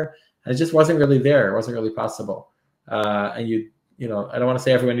barrier, and it just wasn't really there. It wasn't really possible. And I don't want to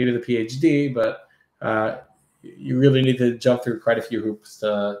say everyone needed a PhD, but you really need to jump through quite a few hoops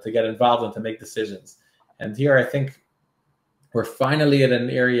to get involved and to make decisions. And here, I think we're finally at an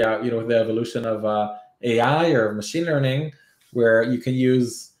area, with the evolution of AI or machine learning, where you can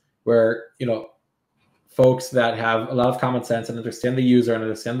use, folks that have a lot of common sense and understand the user and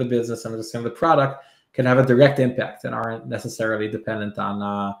understand the business and understand the product can have a direct impact and aren't necessarily dependent on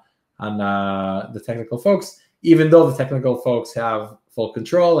the technical folks, even though the technical folks have full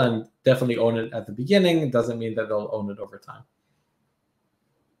control and definitely own it at the beginning. It doesn't mean that they'll own it over time.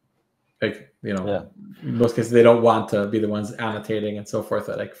 Like, Yeah. in most cases, they don't want to be the ones annotating and so forth,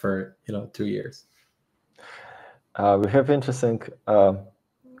 like for, 2 years. We have interesting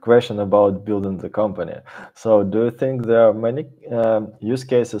question about building the company. So do you think there are many use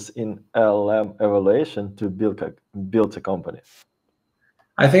cases in LLM evaluation to build a company?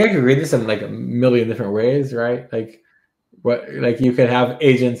 I think I could read this in like a million different ways, right? Like you could have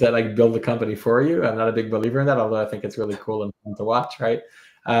agents that like build the company for you. I'm not a big believer in that, although I think it's really cool and fun to watch, right?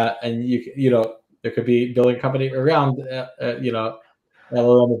 And there could be building a company around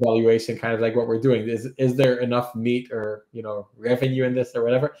LLM evaluation, kind of like what we're doing. Is there enough meat or revenue in this or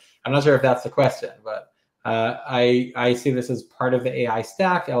whatever? I'm not sure if that's the question, but I see this as part of the AI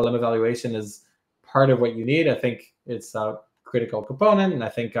stack. LLM evaluation is part of what you need. I think it's a critical component, and I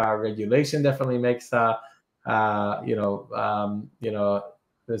think regulation definitely makes this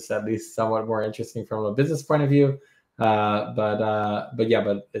at least somewhat more interesting from a business point of view. But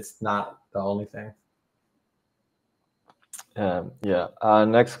it's not the only thing.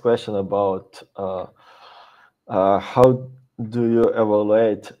 Next question about how do you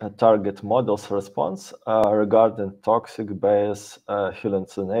evaluate a target model's response regarding toxic bias,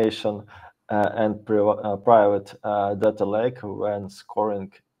 hallucination, and private data lake when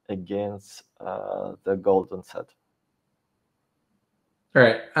scoring against the golden set? All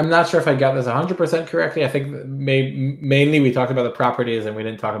right. I'm not sure if I got this 100% correctly. I think mainly we talked about the properties and we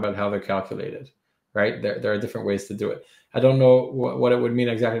didn't talk about how they're calculated, right? There are different ways to do it. I don't know what it would mean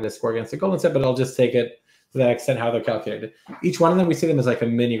exactly to score against the golden set, but I'll just take it to that extent how they're calculated. Each one of them, we see them as like a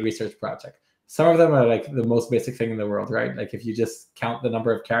mini research project. Some of them are like the most basic thing in the world, right? Like if you just count the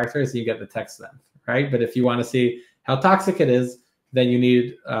number of characters, you get the text length, right? But if you want to see how toxic it is, then you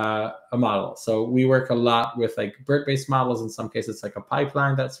need a model. So we work a lot with like BERT-based models. In some cases, it's like a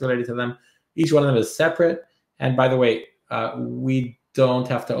pipeline that's related to them. Each one of them is separate. And by the way, we don't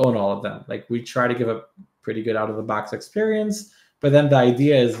have to own all of them. Like we try to give a pretty good out-of-the-box experience. But then the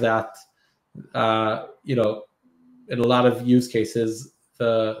idea is that, in a lot of use cases,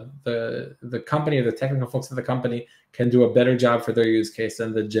 the company or the technical folks of the company can do a better job for their use case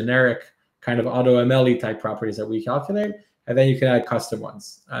than the generic kind of AutoML type properties that we calculate. And then you can add custom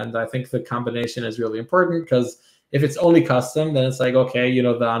ones. And I think the combination is really important, because if it's only custom, then it's like, okay, the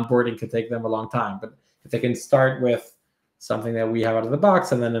onboarding could take them a long time. But if they can start with something that we have out of the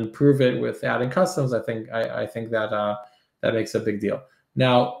box and then improve it with adding customs, I think that that makes a big deal.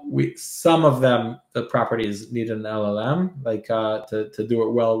 Now, some of them, the properties need an LLM, like to do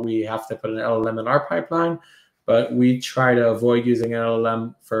it well, we have to put an LLM in our pipeline, but we try to avoid using an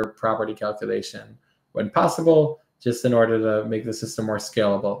LLM for property calculation when possible, just in order to make the system more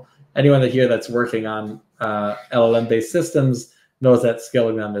scalable. Anyone here that's working on LLM-based systems knows that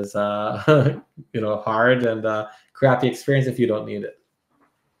scaling them is hard and crappy experience if you don't need it.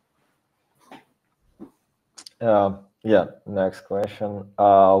 Next question.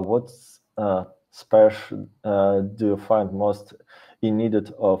 What special do you find most in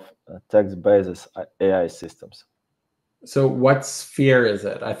needed of text-based AI systems? So what sphere is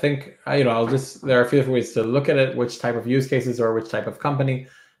it? I think, there are a few different ways to look at it, which type of use cases or which type of company.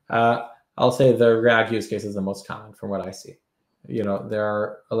 I'll say the RAG use case is the most common from what I see. There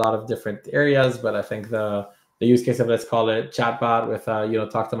are a lot of different areas, but I think the use case of, let's call it chatbot with,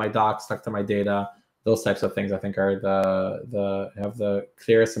 talk to my docs, talk to my data, those types of things I think are have the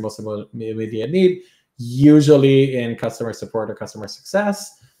clearest and most immediate need, usually in customer support or customer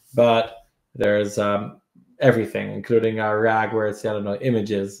success, but there's everything, including RAG, where it's,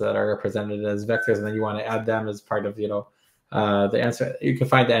 images that are represented as vectors, and then you want to add them as part of, the answer. You can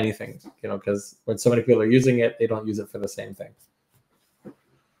find anything, because when so many people are using it, they don't use it for the same thing.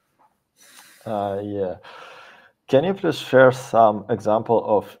 Can you please share some example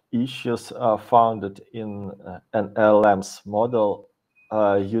of issues found in an LLM's model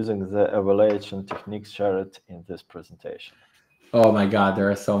using the evaluation techniques shared in this presentation? Oh my God,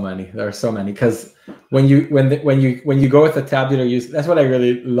 there are so many. There are so many because when you go with a tabular use, that's what I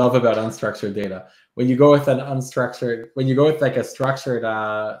really love about unstructured data. When you go with like a structured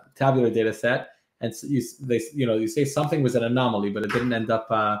tabular data set, and you say something was an anomaly, but it didn't end up,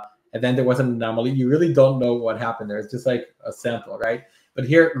 and then there was an anomaly. You really don't know what happened there. It's just like a sample, right? But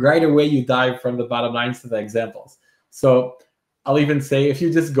here, right away, you dive from the bottom lines to the examples. So I'll even say if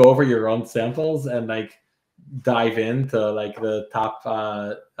you just go over your own samples and like dive into like the top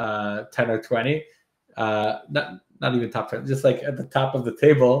 10 or 20, not even top 10, just like at the top of the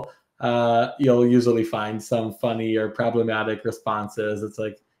table, you'll usually find some funny or problematic responses.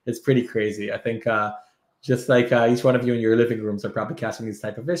 It's pretty crazy. I think just like each one of you in your living rooms are probably catching these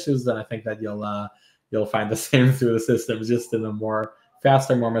type of issues, then I think that you'll find the same through the system, just in a more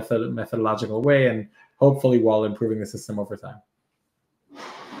faster, more methodological way, and hopefully while improving the system over time.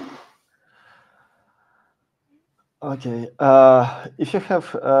 Okay, if you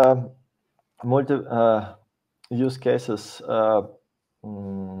have multi use cases,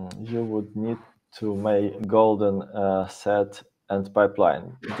 you would need to make golden set and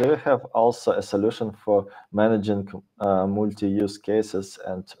pipeline. Do you have also a solution for managing multi-use cases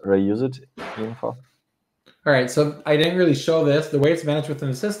and reused info? All right, so I didn't really show this. The way it's managed within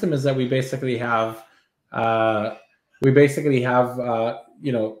the system is that we basically have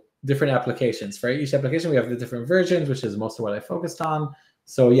different applications. For each application, we have the different versions, which is most of what I focused on.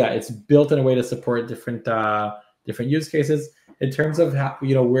 So yeah, it's built in a way to support different use cases in terms of how,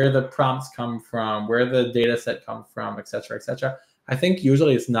 where the prompts come from, where the data set come from, et cetera, et cetera. I think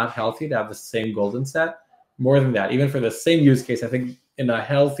usually it's not healthy to have the same golden set. More than that, even for the same use case, I think in a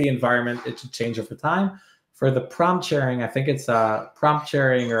healthy environment, it should change over time. For the prompt sharing, I think it's prompt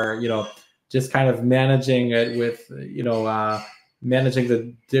sharing, or just kind of managing it with managing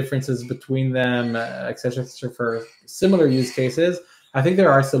the differences between them, et cetera, for similar use cases. I think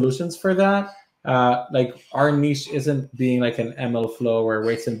there are solutions for that. Like our niche isn't being like an ML flow or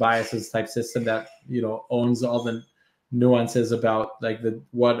weights and biases type system that owns all the nuances about like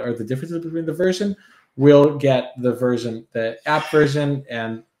what are the differences between the version. We'll get the app version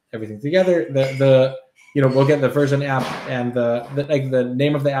and everything together. We'll get the version app and the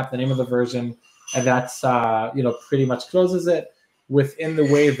name of the app, the name of the version, and that's pretty much closes it. Within the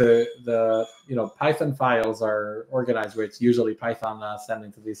way the Python files are organized, where it's usually Python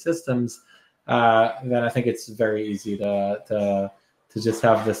sending to these systems, then I think it's very easy to just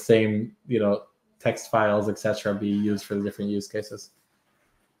have the same text files, etc., be used for the different use cases.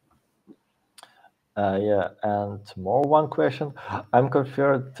 Yeah, and one question. I'm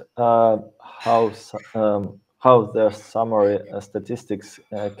confused how the summary statistics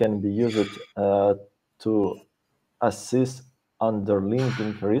can be used to assess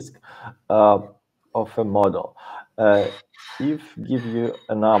underlying risk of a model. If give you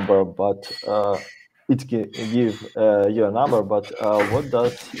a number, but it give you a number, but what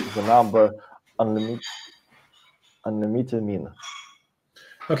does the number unlimited mean?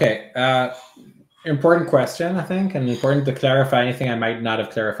 Okay, important question, I think, and important to clarify anything I might not have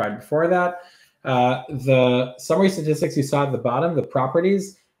clarified before that. The summary statistics you saw at the bottom, the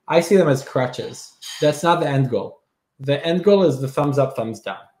properties, I see them as crutches. That's not the end goal. The end goal is the thumbs up, thumbs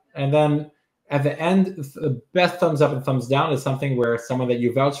down. And then at the end, the best thumbs up and thumbs down is something where someone that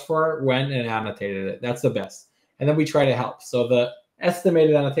you vouched for went and annotated it. That's the best. And then we try to help. So the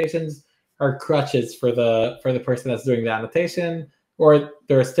estimated annotations are crutches for the person that's doing the annotation, or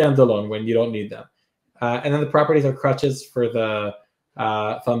they're standalone when you don't need them. And then the properties are crutches for the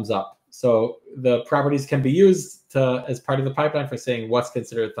thumbs up. So the properties can be used as part of the pipeline for saying what's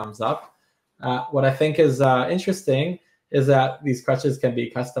considered thumbs up. What I think is interesting is that these crutches can be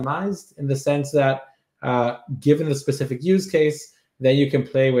customized in the sense that given the specific use case, then you can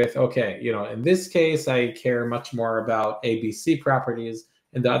play with, okay, in this case, I care much more about A, B, C properties.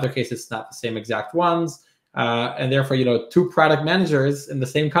 In the other case, it's not the same exact ones. And therefore, two product managers in the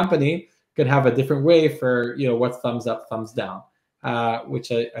same company could have a different way for, what's thumbs up, thumbs down,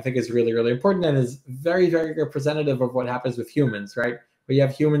 which I think is really, really important and is very, very representative of what happens with humans, right? Where you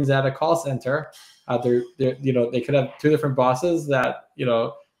have humans at a call center, they could have two different bosses that,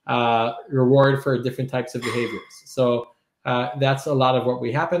 reward for different types of behaviors. So that's a lot of what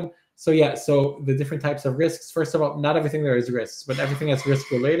we happen. So yeah, so the different types of risks, first of all, not everything there is risks, but everything that's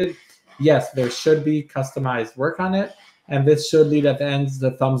risk related, yes, there should be customized work on it. And this should lead at the end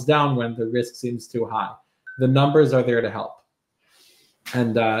the thumbs down when the risk seems too high. The numbers are there to help.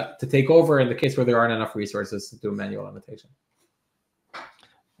 and to take over in the case where there aren't enough resources to do manual annotation.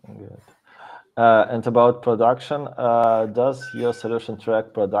 Good. And about production, does your solution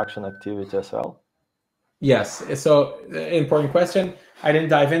track production activity as well? Yes. So important question. I didn't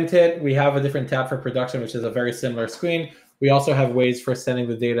dive into it. We have a different tab for production, which is a very similar screen. We also have ways for sending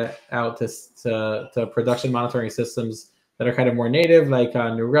the data out to production monitoring systems that are kind of more native, like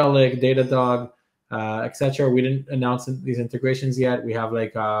New Relic, Datadog, etc. We didn't announce these integrations yet. We have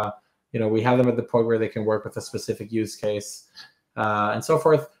like, we have them at the point where they can work with a specific use case and so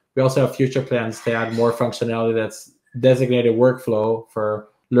forth. We also have future plans to add more functionality that's designated workflow for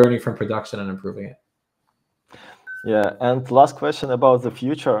learning from production and improving it. Yeah, and last question about the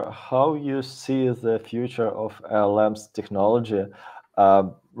future. How you see the future of LLMs technology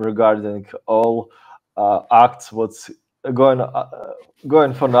regarding all acts, what's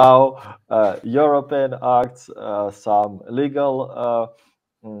going for now, European acts, some legal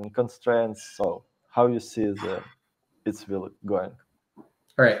constraints. So how you see it's really going?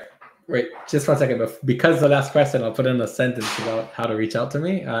 All right. Wait, just 1 second. Because the last question, I'll put in a sentence about how to reach out to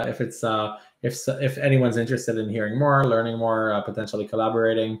me. If anyone's interested in hearing more, learning more, potentially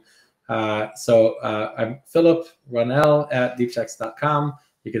collaborating. So I'm Philip Ronell at deepchecks.com.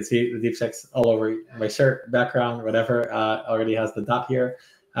 You can see the Deepchecks all over my shirt, background, whatever. Already has the dot here.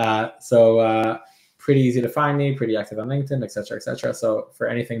 So pretty easy to find me, pretty active on LinkedIn, etc., etc. So for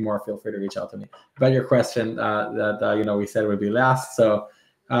anything more, feel free to reach out to me. About your question that we said would be last. So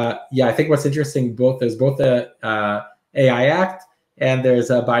yeah, I think what's interesting, there's both the AI Act and there's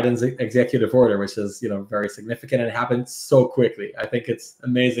a Biden's executive order, which is very significant, and it happened so quickly. I think it's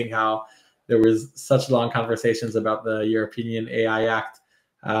amazing how there was such long conversations about the European AI Act,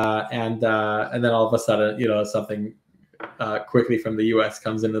 and then all of a sudden, something quickly from the US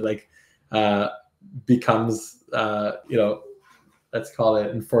comes into becomes let's call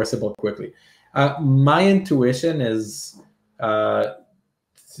it enforceable quickly. My intuition is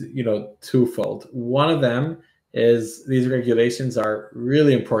twofold. One of them is these regulations are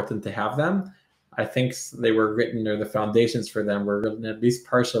really important to have them. I think they were written, or the foundations for them were written at least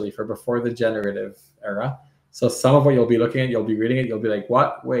partially for before the generative era. So some of what you'll be looking at, you'll be reading it, you'll be like,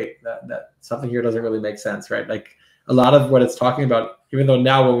 what? Wait, that something here doesn't really make sense, right? Like a lot of what it's talking about, even though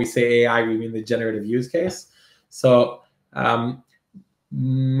now when we say AI, we mean the generative use case. So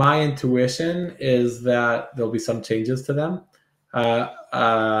my intuition is that there'll be some changes to them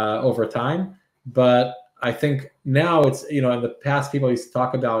over time. But I think now it's, in the past, people used to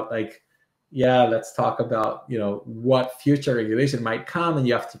talk about let's talk about, what future regulation might come and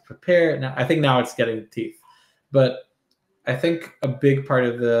you have to prepare. Now, I think now it's getting teeth. But I think a big part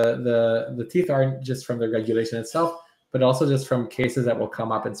of the teeth aren't just from the regulation itself, but also just from cases that will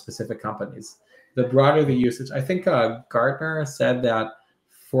come up in specific companies. The broader the usage, I think Gartner said that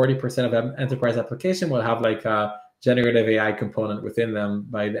 40% of enterprise application will have a generative AI component within them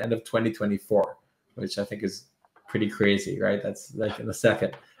by the end of 2024, which I think is pretty crazy, right? That's in a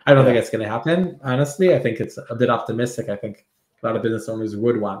second. I don't think it's going to happen, honestly. I think it's a bit optimistic. I think a lot of business owners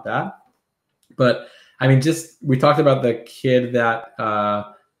would want that. But I mean, we talked about the kid that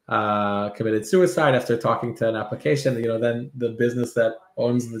committed suicide after talking to an application. Then the business that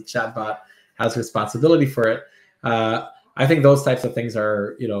owns the chatbot has responsibility for it. I think those types of things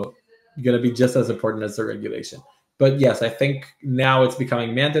are, going to be just as important as the regulation. But yes, I think now it's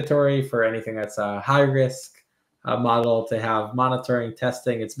becoming mandatory for anything that's a high risk model to have monitoring,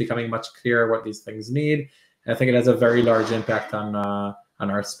 testing. It's becoming much clearer what these things need. And I think it has a very large impact on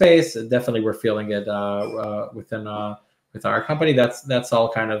our space. And definitely, we're feeling it within our company. That's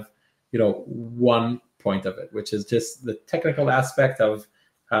all kind of one point of it, which is just the technical aspect of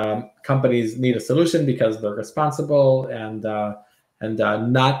companies need a solution because they're responsible and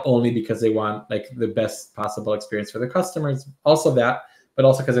not only because they want the best possible experience for their customers, also that, but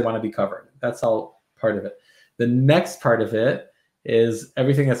also because they want to be covered. That's all part of it. The next part of it is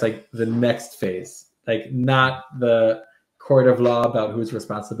everything that's the next phase, not the court of law about whose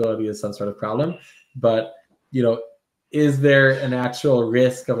responsibility is some sort of problem, but is there an actual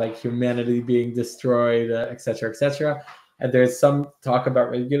risk of humanity being destroyed, et cetera, et cetera? And there's some talk about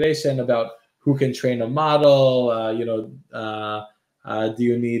regulation about who can train a model. Do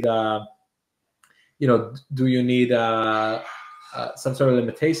you need some sort of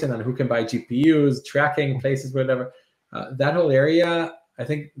limitation on who can buy GPUs, tracking places, whatever? That whole area, I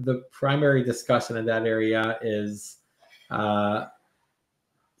think the primary discussion in that area is, will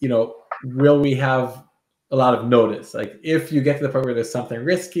we have a lot of notice? If you get to the point where there's something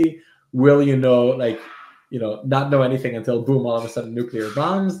risky, will not know anything until boom, all of a sudden nuclear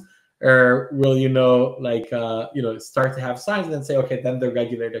bombs? or will you know, like, start to have signs and then say, okay, then the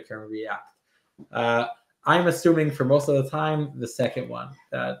regulator can react? I'm assuming for most of the time the second one,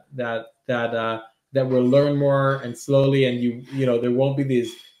 that we'll learn more and slowly, and there won't be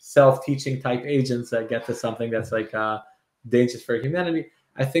these self-teaching type agents that get to something that's like dangerous for humanity.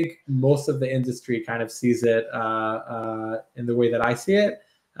 I think most of the industry kind of sees it in the way that I see it,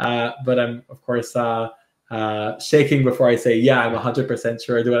 but I'm of course shaking before I say, yeah, I'm 100%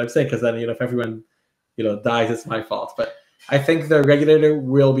 sure I do what I'm saying, because then if everyone dies, it's my fault. But I think the regulator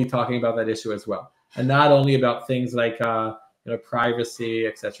will be talking about that issue as well, and not only about things like privacy,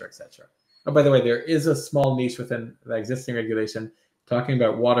 etc., etc. Oh, by the way, there is a small niche within the existing regulation talking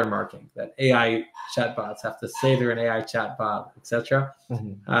about watermarking, that AI chatbots have to say they're an AI chatbot, etc.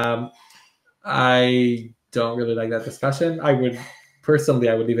 I don't really like that discussion. I would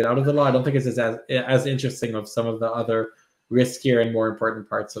leave it out of the law. I don't think it's as interesting of some of the other riskier and more important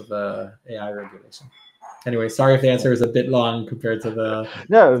parts of the AI regulation. Anyway, sorry if the answer is a bit long compared to the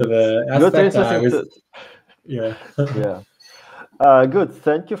aspect. Yeah. Good.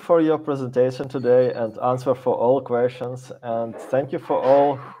 Thank you for your presentation today and answer for all questions. And thank you for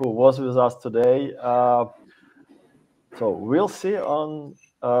all who was with us today. So we'll see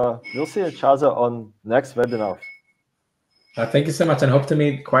each other on next webinar. Thank you so much, and hope to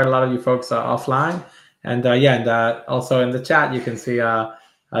meet quite a lot of you folks offline. And also in the chat, you can see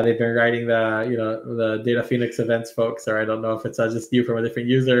they've been writing the Data Phoenix events folks, or I don't know if it's just you from a different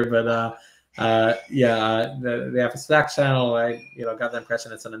user, but they have a Slack channel. I got the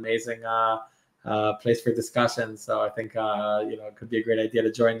impression it's an amazing place for discussion. So I think it could be a great idea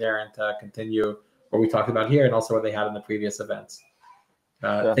to join there and to continue what we talked about here, and also what they had in the previous events.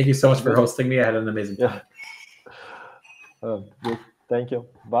 Thank you so much for hosting me. I had an amazing time. Good. Thank you.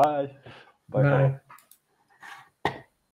 Bye. Bye.